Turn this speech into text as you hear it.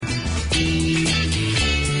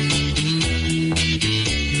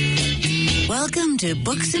to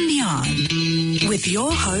Books and Beyond with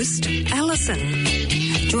your host, Alison.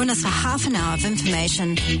 Join us for half an hour of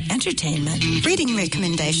information, entertainment, reading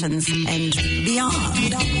recommendations, and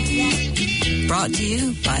beyond. Brought to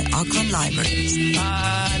you by Auckland Libraries.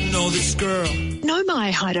 I know this girl. No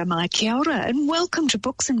mai, haere mai, kia ora, and welcome to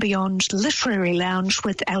Books and Beyond Literary Lounge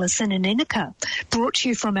with Alison and Inika, brought to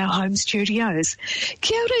you from our home studios.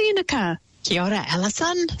 Kia ora, Inika. Kia ora,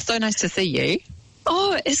 Alison. So nice to see you.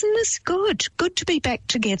 Oh, isn't this good? Good to be back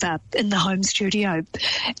together in the home studio.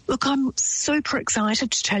 Look, I'm super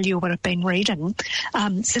excited to tell you what I've been reading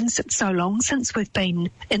since it's so long since we've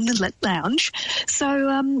been in the Lit Lounge. So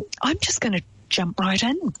I'm just going to jump right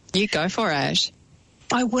in. You go for it.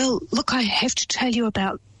 I will. Look, I have to tell you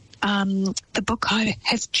about the book I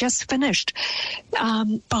have just finished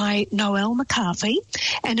by Noelle McCarthy,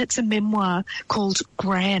 and it's a memoir called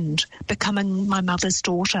Grand, Becoming My Mother's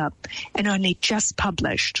Daughter, and only just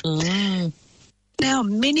published. Now,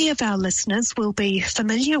 many of our listeners will be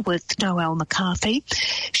familiar with Noelle McCarthy.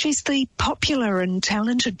 She's the popular and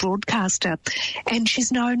talented broadcaster, and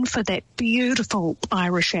she's known for that beautiful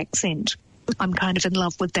Irish accent. I'm kind of in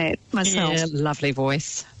love with that myself. Yeah, lovely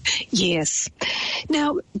voice. Yes.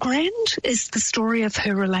 Now, Grand is the story of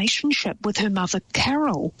her relationship with her mother,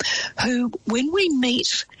 Carol, who, when we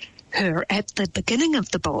meet her at the beginning of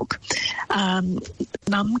the book,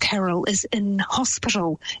 Mum Carol is in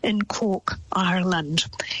hospital in Cork, Ireland,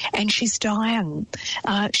 and she's dying.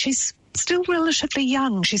 She's still relatively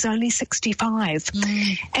young. She's only 65.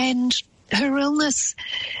 And her illness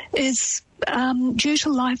is due to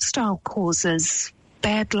lifestyle causes,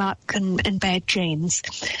 bad luck and bad genes.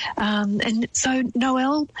 And so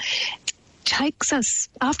Noelle takes us,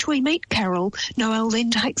 after we meet Carol, Noelle then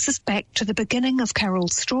takes us back to the beginning of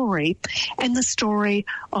Carol's story and the story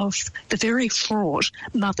of the very fraught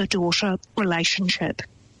mother-daughter relationship.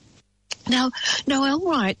 Now, Noelle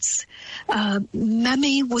writes,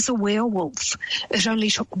 Mammy was a werewolf. It only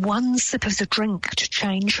took one sip of the drink to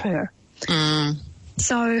change her.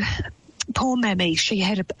 So, poor Mammy, she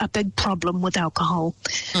had a big problem with alcohol.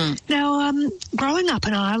 Now, growing up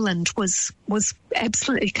in Ireland was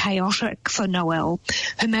absolutely chaotic for Noelle.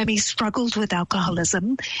 Her Mammy struggled with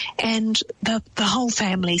alcoholism, and the whole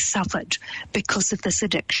family suffered because of this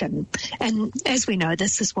addiction. And as we know,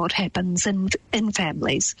 this is what happens in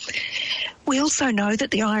families. We also know that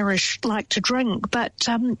the Irish like to drink, but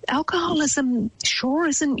alcoholism sure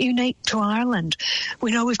isn't unique to Ireland.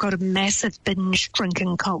 We know we've got a massive binge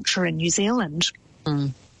drinking culture in New Zealand.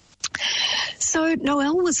 So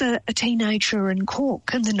Noelle was a teenager in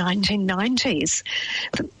Cork in the 1990s.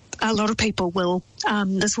 A lot of people will,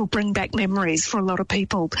 this will bring back memories for a lot of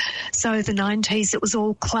people. So the 90s, it was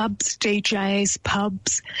all clubs, DJs,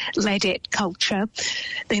 pubs, ladette culture,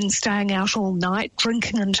 then staying out all night,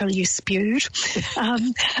 drinking until you spewed.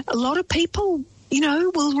 A lot of people, you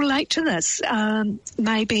know, will relate to this.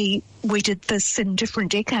 Maybe we did this in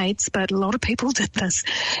different decades, but a lot of people did this.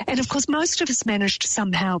 And of course, most of us managed to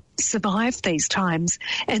somehow survive these times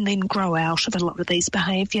and then grow out of a lot of these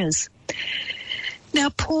behaviours. Now,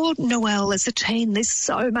 poor Noelle as a teen, there's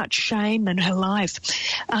so much shame in her life.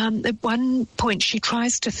 At one point, she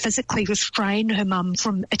tries to physically restrain her mum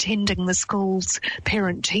from attending the school's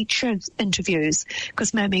parent-teacher interviews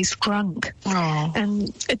because Mammy's drunk. Oh.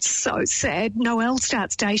 And it's so sad. Noelle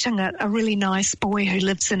starts dating a really nice boy who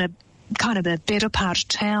lives in a kind of a better part of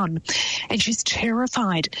town, and she's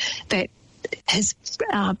terrified that his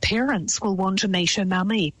parents will want to meet her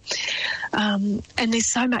mummy. And there's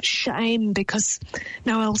so much shame because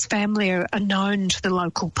Noelle's family are known to the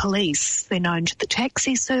local police. They're known to the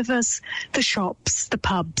taxi service, the shops, the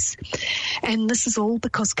pubs. And this is all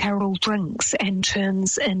because Carol drinks and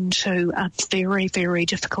turns into a very, very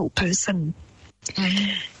difficult person.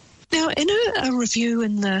 Now, in a review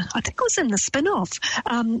in I think it was in the spin-off,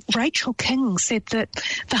 Rachel King said that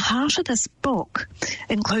the heart of this book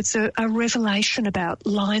includes a revelation about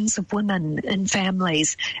lines of women in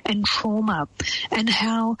families and trauma and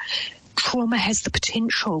how trauma has the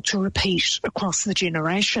potential to repeat across the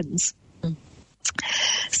generations.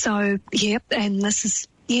 So, and this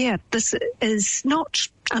is not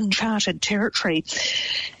uncharted territory.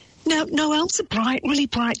 Now, Noelle's a really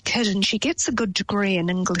bright kid, and she gets a good degree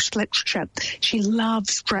in English literature. She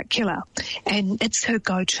loves Dracula, and it's her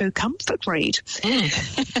go-to comfort read. And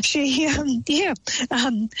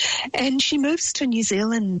she moves to New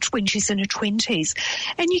Zealand when she's in her 20s,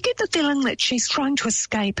 and you get the feeling that she's trying to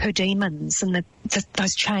escape her demons and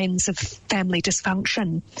those chains of family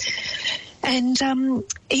dysfunction. And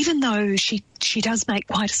even though she does make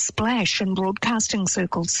quite a splash in broadcasting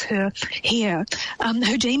circles here,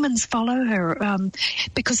 her demons follow her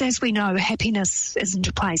because, as we know, happiness isn't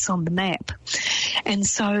a place on the map. And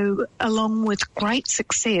so, along with great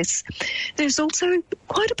success, there's also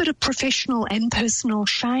quite a bit of professional and personal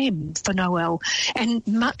shame for Noelle. And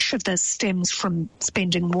much of this stems from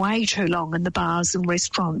spending way too long in the bars and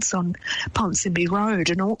restaurants on Ponsonby Road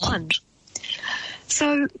in Auckland.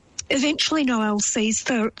 So eventually Noelle sees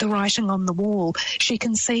the writing on the wall. She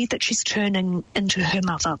can see that she's turning into her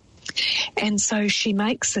mother. And so she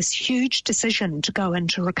makes this huge decision to go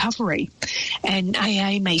into recovery, and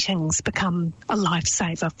AA meetings become a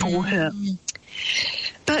lifesaver for her.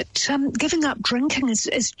 But giving up drinking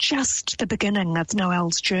is just the beginning of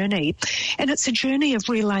Noelle's journey. And it's a journey of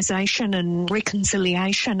realisation and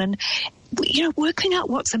reconciliation and, you know, working out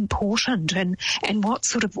what's important and what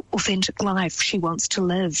sort of authentic life she wants to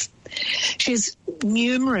live. She has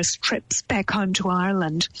numerous trips back home to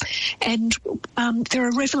Ireland, and there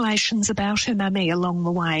are revelations about her mummy along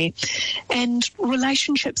the way, and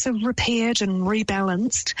relationships are repaired and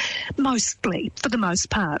rebalanced, mostly, for the most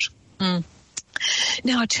part.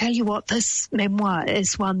 Now, I tell you what, this memoir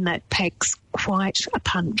is one that packs quite a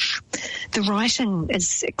punch. The writing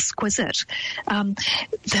is exquisite.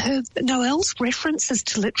 Noelle's references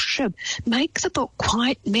to literature make the book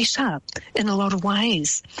quite meta in a lot of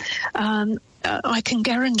ways. I can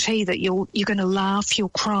guarantee that you're going to laugh, you'll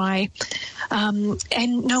cry,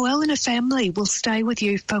 and Noelle and her family will stay with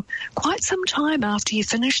you for quite some time after you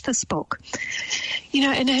finish this book. You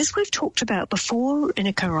know, and as we've talked about before,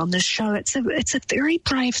 Inika, on this show, it's a very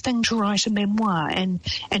brave thing to write a memoir and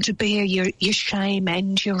to bear your shame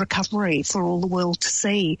and your recovery for all the world to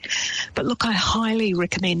see. But look, I highly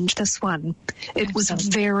recommend this one. It was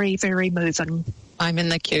very, very moving. I'm in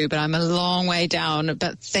the queue, but I'm a long way down.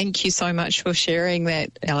 But thank you so much for sharing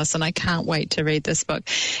that, Alison. I can't wait to read this book.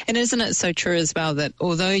 And isn't it so true as well that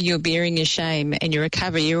although you're bearing your shame and your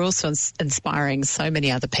recovery, you're also inspiring so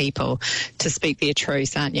many other people to speak their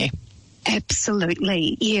truth, aren't you?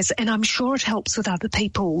 Absolutely, yes. And I'm sure it helps with other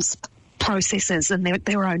people's processes and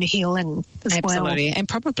their own healing as well. Absolutely. And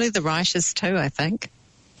probably the writers too, I think.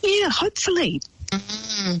 Yeah, hopefully.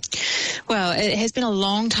 Well, it has been a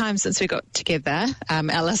long time since we got together,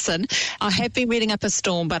 Alison. I have been reading Up a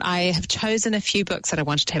Storm, but I have chosen a few books that I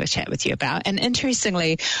wanted to have a chat with you about. And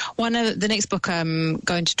interestingly, the next book I'm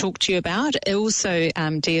going to talk to you about, it also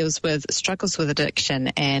deals with struggles with addiction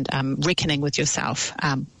and reckoning with yourself.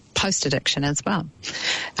 Post-addiction as well.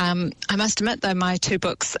 I must admit, though, my two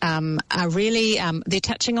books are really, they're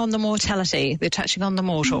touching on the mortality. They're touching on the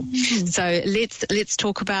mortal. So let's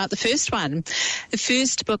talk about the first one. The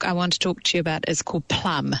first book I want to talk to you about is called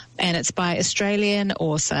Plum, and it's by Australian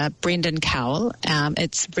author Brendan Cowell.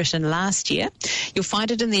 It's written last year. You'll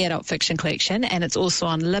find it in the Adult Fiction Collection, and it's also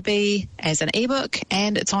on Libby as an ebook,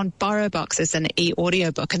 and it's on BorrowBox as an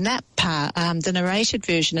e-audiobook. And that part, the narrated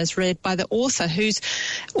version, is read by the author, who's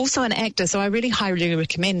also an actor, so I really highly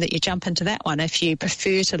recommend that you jump into that one if you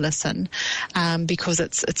prefer to listen, because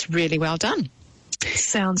it's really well done.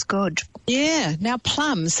 Sounds good. Yeah. Now,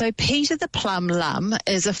 Plum. So Peter the Plum Lum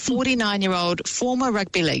is a 49-year-old former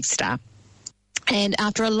rugby league star. And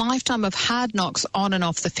after a lifetime of hard knocks on and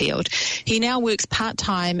off the field, he now works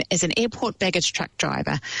part-time as an airport baggage truck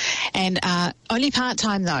driver. And only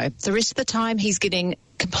part-time, though. The rest of the time, he's getting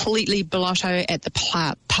completely blotto at the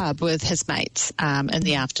pub with his mates in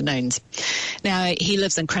the afternoons. Now, he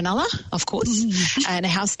lives in Cronulla, of course, in a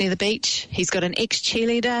house near the beach. He's got an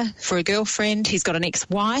ex-cheerleader for a girlfriend. He's got an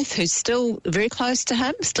ex-wife who's still very close to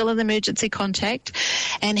him, still in emergency contact.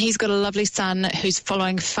 And he's got a lovely son who's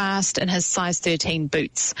following fast in his size 13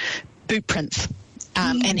 boot prints.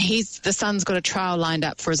 And the son's got a trial lined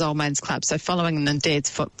up for his old man's club, so following in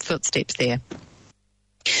Dad's footsteps there.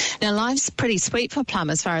 Now, life's pretty sweet for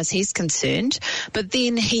Plum as far as he's concerned, but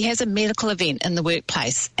then he has a medical event in the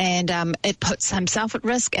workplace, and it puts himself at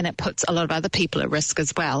risk and it puts a lot of other people at risk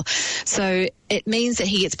as well. So it means that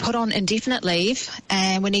he gets put on indefinite leave,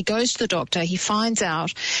 and when he goes to the doctor, he finds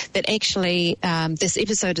out that actually this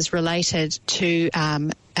episode is related to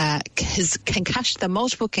his concussion, the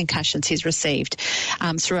multiple concussions he's received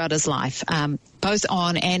throughout his life, both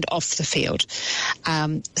on and off the field.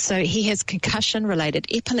 So he has concussion-related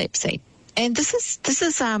epilepsy. And this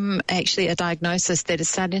is actually a diagnosis that is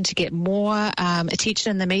starting to get more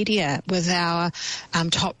attention in the media with our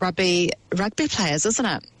top rugby players, isn't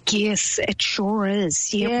it? Yes, it sure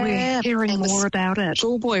is. Yeah, we're hearing more about it.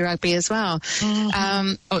 Schoolboy rugby as well.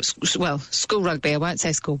 School rugby. I won't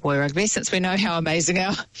say schoolboy rugby, since we know how amazing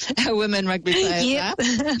our women rugby players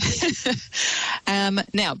are.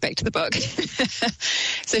 Now, back to the book.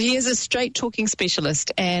 So he is a straight-talking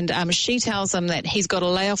specialist, and she tells him that he's got to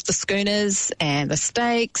lay off the schooners and the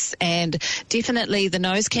steaks and definitely the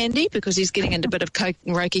nose candy, because he's getting into a bit of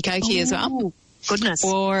rokey cokey as well. Goodness.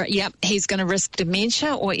 Or, he's going to risk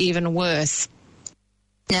dementia or even worse.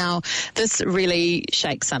 Now, this really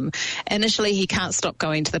shakes him. Initially, he can't stop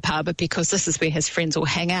going to the pub because this is where his friends all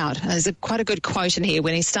hang out. There's quite a good quote in here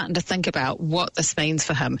when he's starting to think about what this means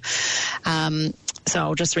for him. So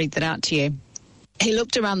I'll just read that out to you. He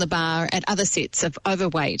looked around the bar at other sets of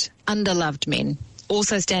overweight, underloved men,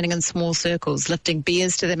 also standing in small circles, lifting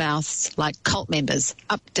beers to their mouths like cult members,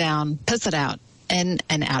 up, down, piss it out, in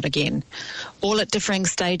and out again, all at differing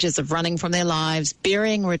stages of running from their lives,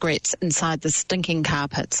 burying regrets inside the stinking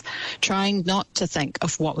carpets, trying not to think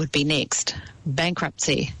of what would be next.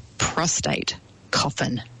 Bankruptcy, prostate,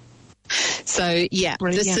 coffin. So,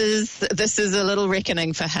 this is a little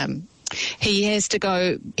reckoning for him. He has to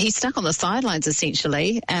go, he's stuck on the sidelines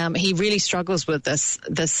essentially. He really struggles with this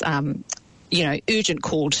urgent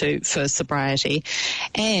call for sobriety.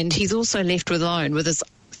 And he's also left alone with his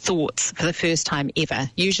thoughts for the first time ever.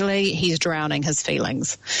 Usually he's drowning his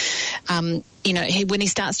feelings. When he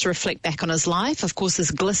starts to reflect back on his life, of course,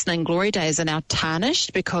 his glistening glory days are now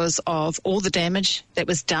tarnished because of all the damage that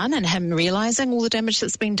was done and him realizing all the damage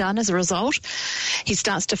that's been done as a result. He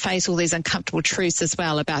starts to face all these uncomfortable truths as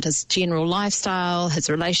well about his general lifestyle,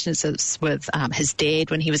 his relationships with his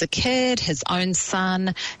dad when he was a kid, his own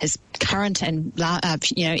son, his current and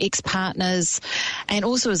ex-partners, and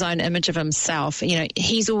also his own image of himself.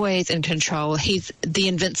 He's always in control. He's the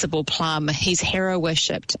invincible plum. He's hero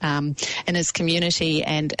worshipped in his community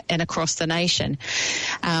and across the nation.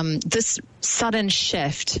 This sudden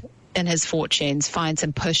shift in his fortunes finds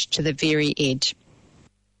him pushed to the very edge.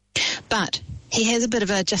 But he has a bit of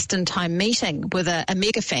a just-in-time meeting with a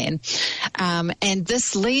mega fan, and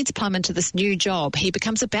this leads Plum into this new job. He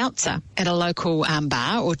becomes a bouncer at a local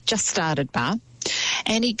bar, or just-started bar,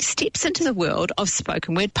 and he steps into the world of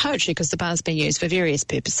spoken word poetry because the bar's been used for various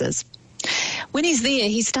purposes. When he's there,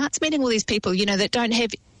 he starts meeting all these people, that don't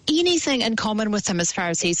have anything in common with him as far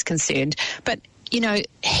as he's concerned, but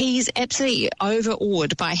he's absolutely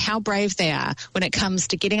overawed by how brave they are when it comes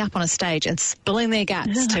to getting up on a stage and spilling their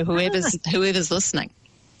guts to whoever's listening.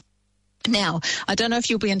 Now, I don't know if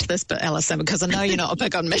you'll be into this bit, Alison, because I know you're not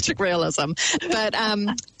big on magic realism, but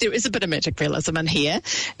there is a bit of magic realism in here.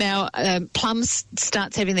 Now, Plum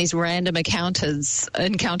starts having these random encounters,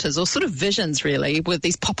 or sort of visions, really, with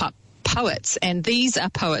these pop-up poets, and these are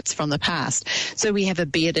poets from the past. So we have a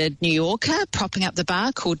bearded New Yorker propping up the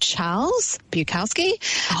bar called Charles Bukowski.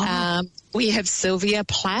 We have Sylvia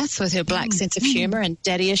Plath with her black sense of humour and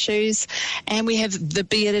daddy issues. And we have the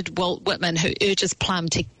bearded Walt Whitman, who urges Plum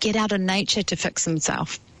to get out of nature to fix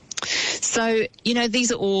himself. So,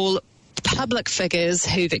 these are all public figures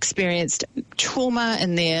who've experienced trauma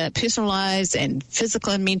in their personal lives and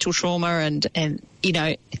physical and mental trauma and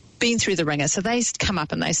been through the ringer. So they come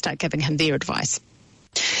up and they start giving him their advice.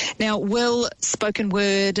 Now, will spoken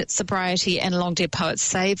word, sobriety and long dead poets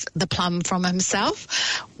save the Plum from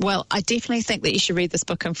himself? Well, I definitely think that you should read this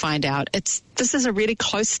book and find out. This is a really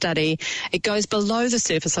close study. It goes below the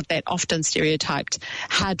surface of that often stereotyped,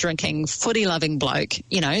 hard-drinking, footy-loving bloke,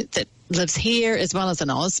 that lives here as well as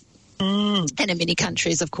in Oz. And in many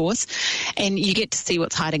countries, of course. And you get to see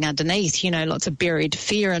what's hiding underneath, lots of buried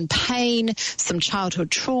fear and pain, some childhood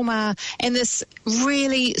trauma, and this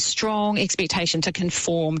really strong expectation to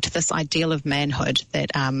conform to this ideal of manhood that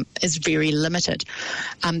is very limited.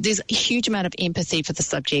 There's a huge amount of empathy for the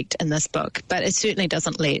subject in this book, but it certainly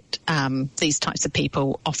doesn't let these types of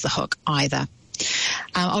people off the hook either.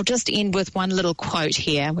 I'll just end with one little quote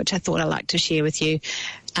here, which I thought I'd like to share with you,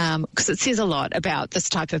 because it says a lot about this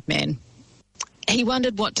type of man. He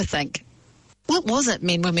wondered what to think. What was it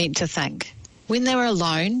men were meant to think when they were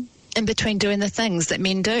alone, in between doing the things that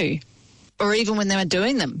men do, or even when they were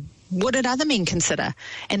doing them? What did other men consider,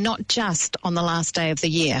 and not just on the last day of the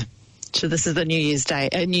year? So this is the New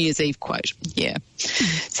Year's Eve quote. Yeah.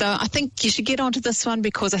 So I think you should get onto this one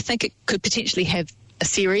because I think it could potentially have a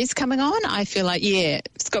series coming on. I feel like,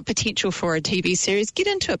 it's got potential for a TV series. Get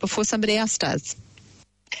into it before somebody else does.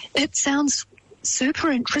 It sounds super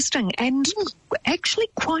interesting and actually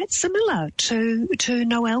quite similar to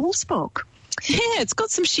Noelle's book. Yeah, it's got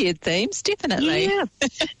some shared themes, definitely. Yeah,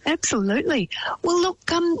 absolutely. Well, look,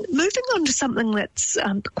 moving on to something that's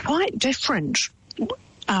quite different.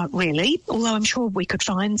 really, although I'm sure we could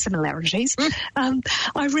find similarities.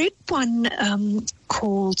 I read one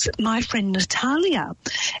called My Friend Natalia,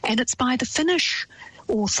 and it's by the Finnish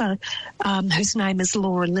author whose name is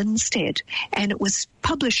Laura Lindstedt, and it was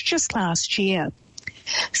published just last year.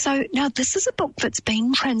 So now this is a book that's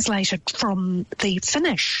been translated from the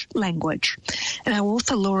Finnish language. And our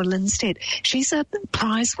author, Laura Lindstedt, she's a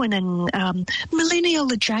prize-winning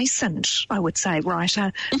millennial-adjacent, I would say,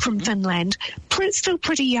 writer from Finland, still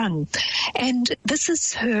pretty young. And this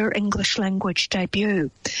is her English language debut.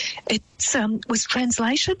 It was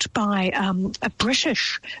translated by a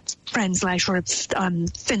British translator of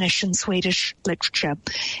Finnish and Swedish literature,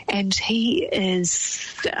 and he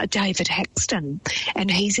is David Haxton. And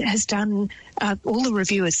he has done, all the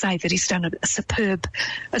reviewers say that he's done a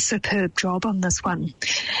superb job on this one.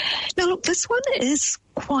 Now, look, this one is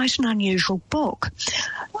quite an unusual book.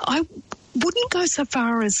 I wouldn't go so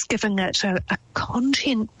far as giving it a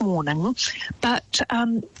content warning, but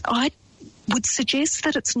I would suggest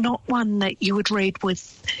that it's not one that you would read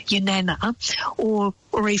with your nana or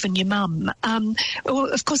even your mum. Or,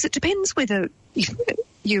 of course, it depends whether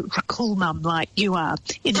you're a cool mum like you are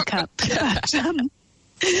in a cup.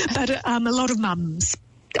 But a lot of mums,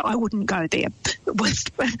 I wouldn't go there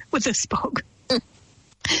with this book.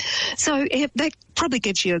 So that probably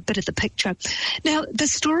gives you a bit of the picture. Now, the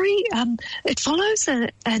story, it follows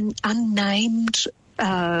an unnamed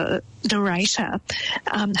narrator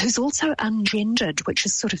who's also ungendered, which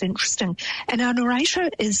is sort of interesting. And our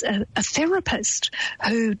narrator is a therapist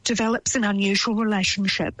who develops an unusual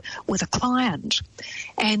relationship with a client.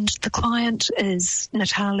 And the client is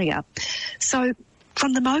Natalia. So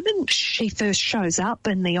from the moment she first shows up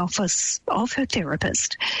in the office of her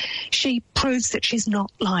therapist, she proves that she's not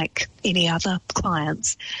like any other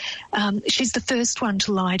clients. She's the first one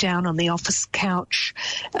to lie down on the office couch,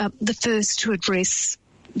 the first to address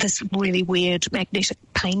this really weird magnetic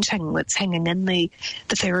painting that's hanging in the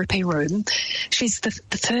therapy room. She's the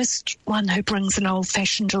first one who brings an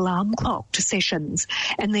old-fashioned alarm clock to sessions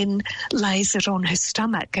and then lays it on her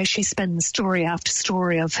stomach as she spins story after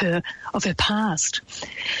story of her past.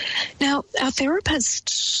 Now, our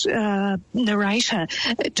therapist narrator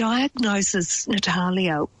diagnoses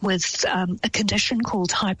Natalia with a condition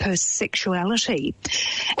called hypersexuality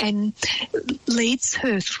and leads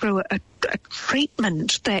her through a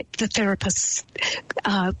treatment that the therapist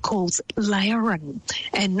calls layering.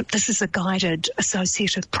 And this is a guided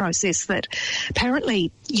associative process that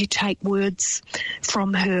apparently you take words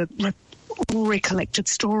from her recollected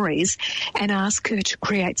stories and ask her to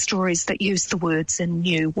create stories that use the words in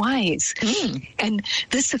new ways. And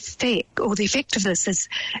this effect, or the effect of this,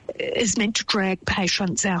 is meant to drag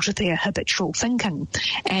patients out of their habitual thinking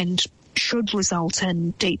and should result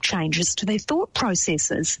in deep changes to their thought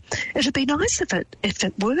processes. It'd be nice if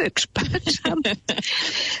it worked, but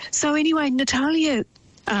so anyway, Natalia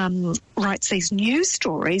writes these new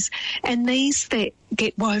stories, and these that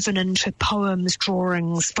get woven into poems,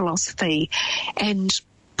 drawings, philosophy, and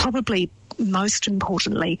probably most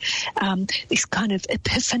importantly, these kind of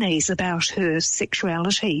epiphanies about her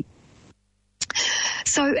sexuality.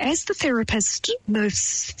 So as the therapist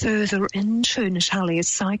moves further into Natalia's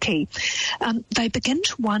psyche, they begin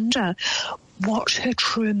to wonder what her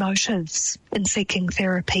true motives in seeking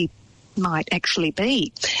therapy might actually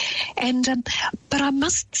be. And but I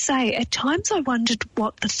must say, at times I wondered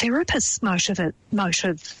what the therapist's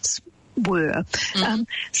motives were.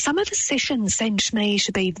 Some of the sessions seemed to me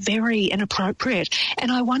to be very inappropriate,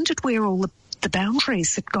 and I wondered where all the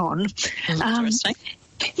boundaries had gone. Interesting.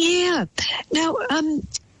 Yeah. Now,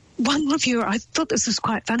 one reviewer, I thought this was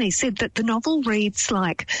quite funny, said that the novel reads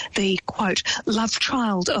like the, quote, love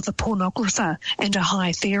child of a pornographer and a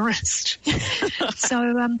high theorist.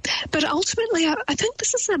 So, but ultimately, I think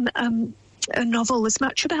this is a novel as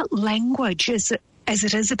much about language as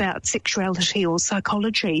it is about sexuality or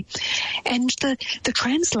psychology. And the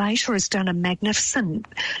translator has done a magnificent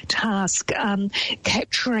task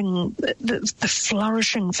capturing the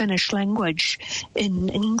flourishing Finnish language in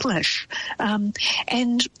English. And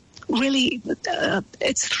really,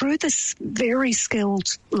 it's through this very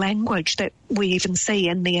skilled language that we even see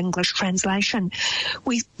in the English translation.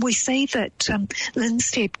 We see that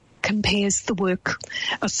Lindstedt compares the work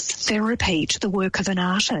of therapy to the work of an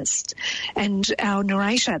artist. And our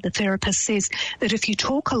narrator, the therapist, says that if you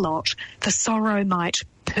talk a lot, the sorrow might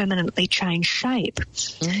permanently change shape.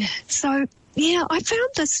 So, yeah, I found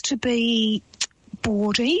this to be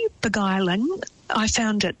bawdy, beguiling. I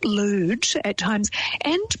found it lewd at times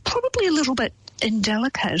and probably a little bit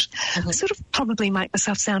indelicate. I sort of probably make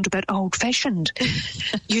myself sound a bit old-fashioned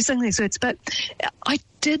using these words, but I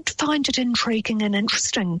did find it intriguing and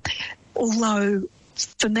interesting, although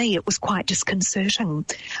for me it was quite disconcerting.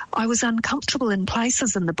 I was uncomfortable in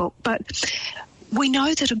places in the book, but we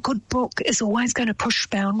know that a good book is always going to push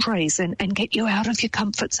boundaries and get you out of your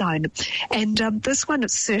comfort zone. And this one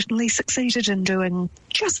has certainly succeeded in doing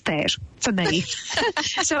just that for me.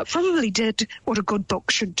 So it probably did what a good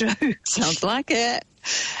book should do. Sounds like it.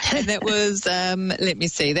 And that was, let me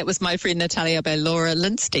see, that was my friend Natalia by Laura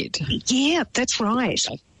Lindstedt. Yeah, that's right.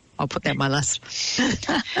 I'll put that on my list.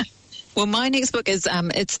 Well, my next book is,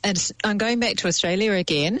 I'm going back to Australia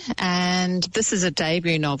again, and this is a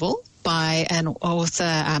debut novel by an author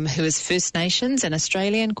who is First Nations, an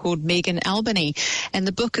Australian called Megan Albany. And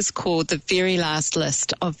the book is called The Very Last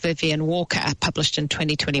List of Vivian Walker, published in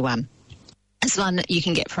 2021. It's one that you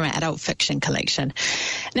can get from our adult fiction collection.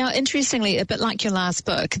 Now, interestingly, a bit like your last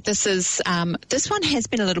book, this one has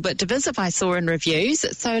been a little bit divisive, I saw in reviews.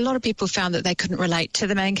 So a lot of people found that they couldn't relate to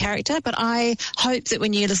the main character, but I hope that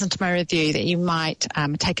when you listen to my review that you might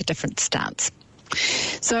take a different stance.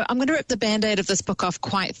 So I'm going to rip the Band-Aid of this book off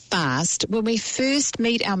quite fast. When we first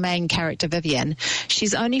meet our main character, Vivian,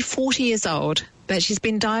 she's only 40 years old, but she's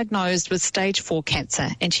been diagnosed with stage 4 cancer,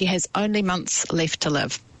 and she has only months left to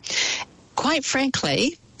live. Quite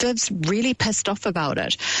frankly, Viv's really pissed off about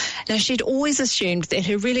it. Now, she'd always assumed that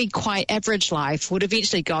her really quite average life would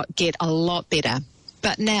eventually get a lot better.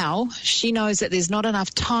 But now she knows that there's not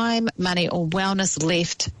enough time, money or wellness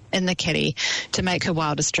left in the kitty to make her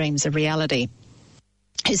wildest dreams a reality.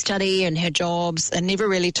 Her study and her jobs never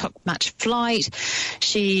really took much flight.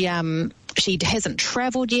 She hasn't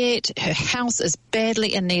travelled yet. Her house is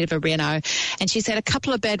badly in need of a reno, and she's had a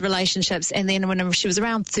couple of bad relationships. And then when she was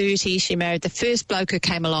around 30, she married the first bloke who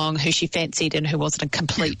came along who she fancied and who wasn't a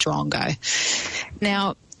complete drongo.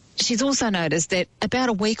 Now, she's also noticed that about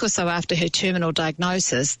a week or so after her terminal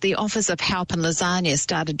diagnosis, the offers of help and lasagna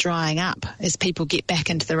started drying up as people get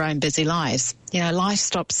back into their own busy lives. You know, life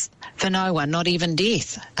stops for no one, not even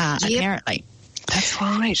death, apparently. That's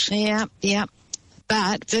right. Yeah.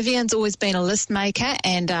 But Vivian's always been a list maker,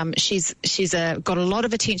 and she's got a lot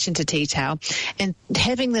of attention to detail. And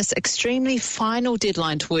having this extremely final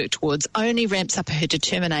deadline to work towards only ramps up her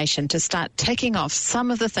determination to start ticking off some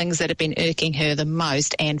of the things that have been irking her the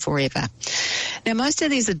most and forever. Now, most of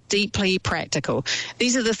these are deeply practical.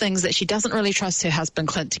 These are the things that she doesn't really trust her husband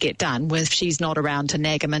Clint to get done if she's not around to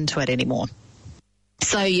nag him into it anymore.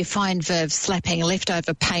 So you find Viv slapping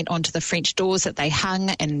leftover paint onto the French doors that they hung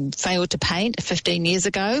and failed to paint 15 years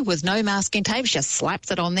ago with no masking tape. She just slaps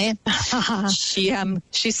it on there.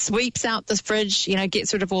 She sweeps out the fridge,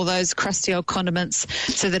 gets rid of all those crusty old condiments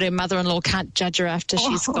so that her mother-in-law can't judge her after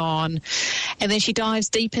she's gone. And then she dives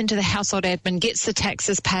deep into the household admin, gets the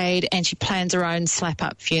taxes paid, and she plans her own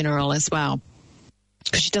slap-up funeral as well.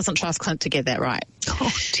 Because she doesn't trust Clint to get that right.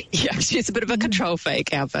 Yeah, she's a bit of a control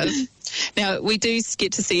freak, our Viv. Now, we do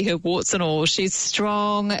get to see her warts and all. She's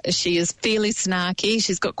strong. She is fairly snarky.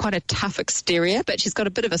 She's got quite a tough exterior, but she's got a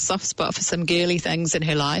bit of a soft spot for some girly things in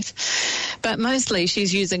her life. But mostly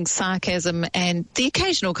she's using sarcasm and the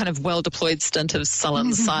occasional kind of well-deployed stint of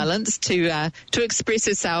sullen silence to express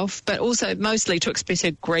herself, but also mostly to express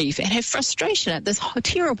her grief and her frustration at this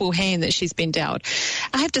terrible hand that she's been dealt.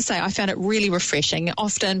 I have to say, I found it really refreshing.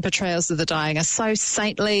 Often portrayals of the dying are so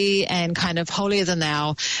saintly and kind of holier than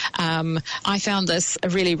thou. I found this a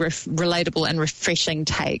really relatable and refreshing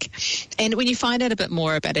take. And when you find out a bit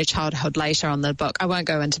more about her childhood later on the book, I won't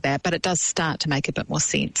go into that, but it does start to make a bit more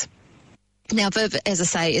sense. Now, Viv, as I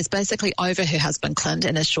say, is basically over her husband Clint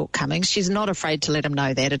and his shortcomings. She's not afraid to let him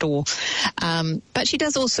know that at all. But she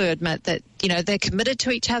does also admit that, they're committed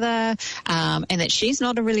to each other, and that she's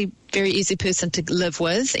not a really very easy person to live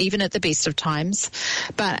with, even at the best of times.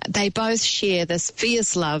 But they both share this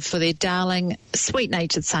fierce love for their darling,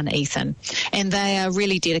 sweet-natured son, Ethan. And they are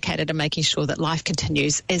really dedicated to making sure that life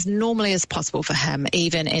continues as normally as possible for him,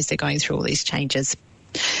 even as they're going through all these changes.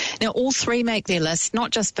 Now, all three make their list,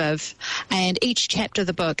 not just Viv, and each chapter of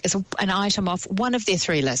the book is an item off one of their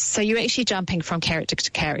three lists. So you're actually jumping from character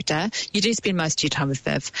to character. You do spend most of your time with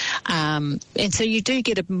Viv. And so you do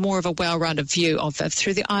get more of a well-rounded view of Viv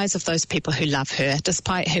through the eyes of those people who love her,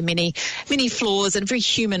 despite her many, many flaws, and very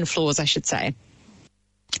human flaws, I should say.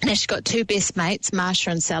 Now, she's got two best mates, Marsha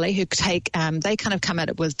and Sally, who they kind of come at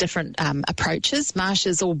it with different approaches.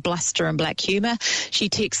 Marsha's all bluster and black humour. She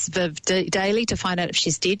texts Viv daily to find out if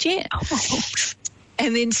she's dead yet.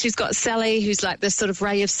 And then she's got Sally, who's like this sort of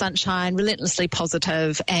ray of sunshine, relentlessly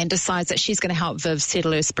positive, and decides that she's going to help Viv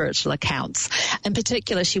settle her spiritual accounts. In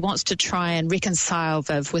particular, she wants to try and reconcile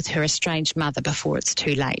Viv with her estranged mother before it's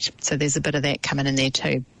too late. So there's a bit of that coming in there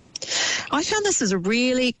too. I found this is a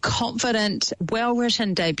really confident,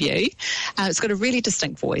 well-written debut. It's got a really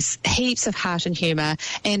distinct voice, heaps of heart and humour,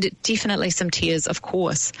 and definitely some tears, of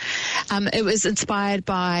course. It was inspired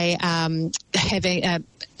by Megan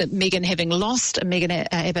Abbott having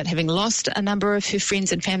lost a number of her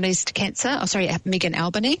friends and families to cancer. Megan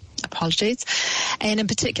Albany, apologies. And in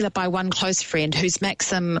particular by one close friend whose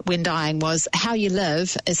maxim when dying was, "How you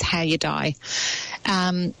live is how you die."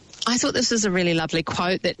 I thought this was a really lovely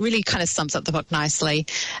quote that really kind of sums up the book nicely.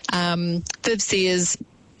 Viv says,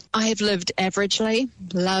 "I have lived averagely,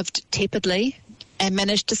 loved tepidly, and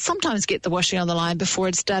managed to sometimes get the washing on the line before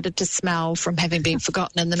it started to smell from having been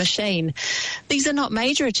forgotten in the machine. These are not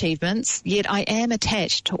major achievements, yet I am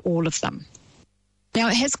attached to all of them." Now,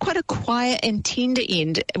 it has quite a quiet and tender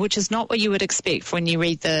end, which is not what you would expect when you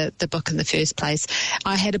read the book in the first place.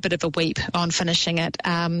 I had a bit of a weep on finishing it,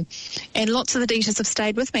 and lots of the details have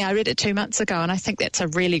stayed with me. I read it 2 months ago, and I think that's a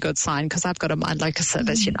really good sign because I've got a mind like a sieve,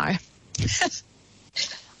 as you know.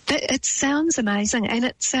 It sounds amazing, and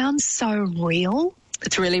it sounds so real.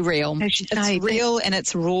 It's really real. It's real and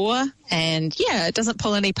it's raw, and yeah, it doesn't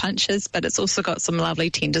pull any punches, but it's also got some lovely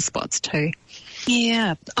tender spots too.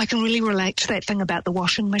 Yeah, I can really relate to that thing about the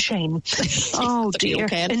washing machine. Oh, dear.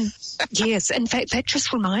 And yes, in fact, that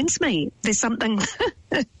just reminds me, there's something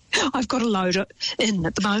I've got to load in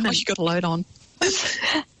at the moment. Oh, you've got to load on.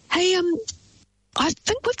 Hey, I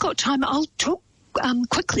think we've got time. I'll talk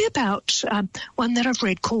quickly about one that I've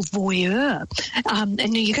read called Voyeur.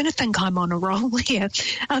 And you're going to think I'm on a roll here.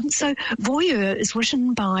 So Voyeur is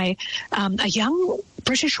written by a young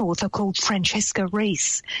British author called Francesca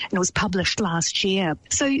Rees, and it was published last year.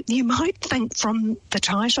 So you might think from the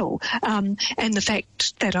title and the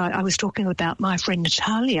fact that I was talking about My Friend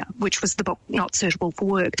Natalia, which was the book Not Suitable for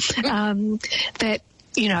Work, that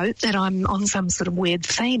I'm on some sort of weird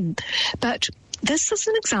theme. But this is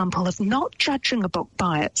an example of not judging a book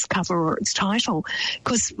by its cover or its title,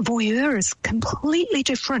 because Voyeur is completely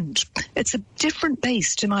different. It's a different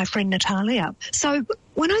beast to My Friend Natalia. So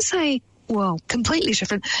when I say, well, completely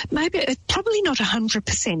different, maybe it's probably not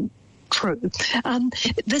 100% true.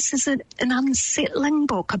 This is an unsettling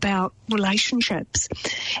book about relationships.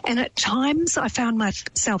 And at times I found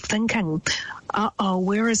myself thinking,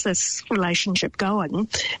 where is this relationship going?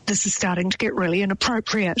 This is starting to get really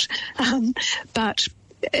inappropriate. But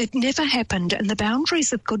it never happened. And the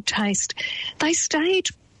boundaries of good taste, they stayed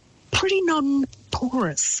pretty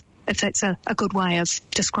non-porous, if that's a good way of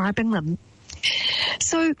describing them.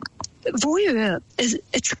 So Voyeur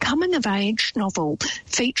it's a coming-of-age novel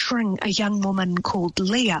featuring a young woman called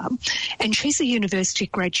Leah, and she's a university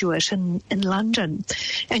graduate in London,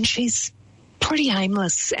 and she's pretty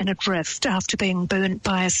aimless and adrift after being burnt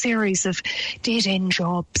by a series of dead-end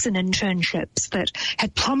jobs and internships that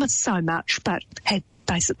had promised so much but had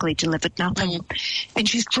basically delivered nothing. And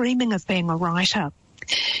she's dreaming of being a writer.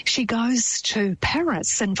 She goes to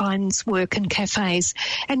Paris and finds work in cafes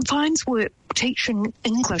and finds work teaching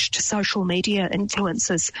English to social media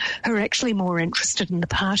influencers who are actually more interested in the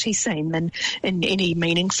party scene than in any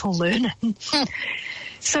meaningful learning.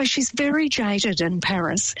 So she's very jaded in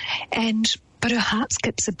Paris, but her heart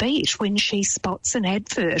skips a beat when she spots an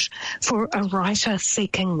advert for a writer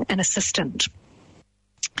seeking an assistant.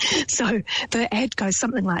 So the ad goes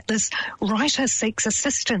something like this: writer seeks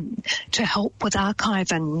assistant to help with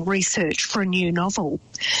archiving research for a new novel.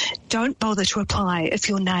 Don't bother to apply if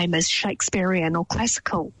your name is Shakespearean or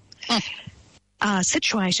classical.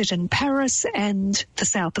 Situated in Paris and the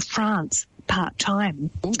south of France, part-time.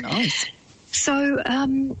 Oh, nice. So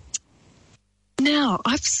now,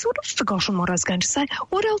 I've sort of forgotten what I was going to say.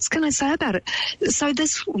 What else can I say about it? So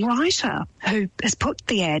this writer who has put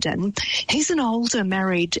the ad in, he's an older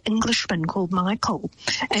married Englishman called Michael.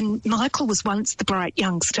 And Michael was once the bright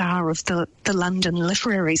young star of the London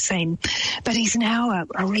literary scene, but he's now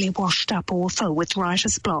a really washed-up author with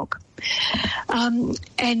writer's block.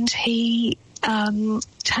 And he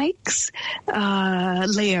takes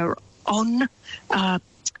Leah on.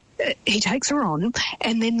 He takes her on,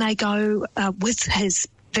 and then they go with his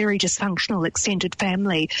very dysfunctional extended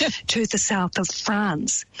family to the south of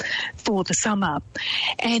France for the summer.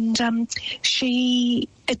 And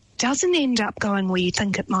it doesn't end up going where you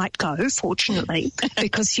think it might go, fortunately,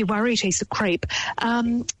 because you're worried he's a creep.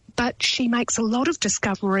 But she makes a lot of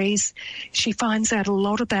discoveries. She finds out a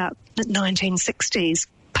lot about the 1960s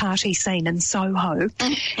party scene in Soho.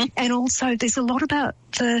 And also there's a lot about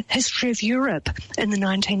the history of Europe in the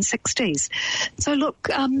 1960s. So look,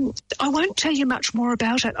 I won't tell you much more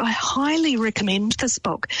about it. I highly recommend this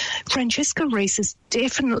book. Francesca Rees is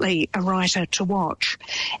definitely a writer to watch.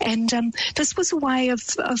 And this was a way of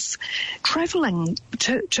travelling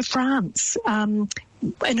to France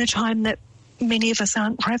in a time that many of us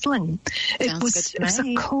aren't travelling. It was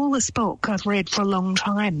the coolest book I've read for a long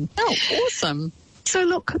time. Oh, awesome. So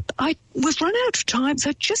look, we've run out of time,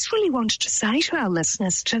 so I just really wanted to say to our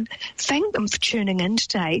listeners to thank them for tuning in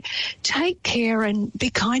today. Take care and be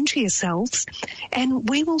kind to yourselves, and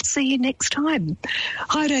we will see you next time.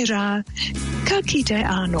 Haere rā, ka kite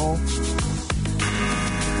anō.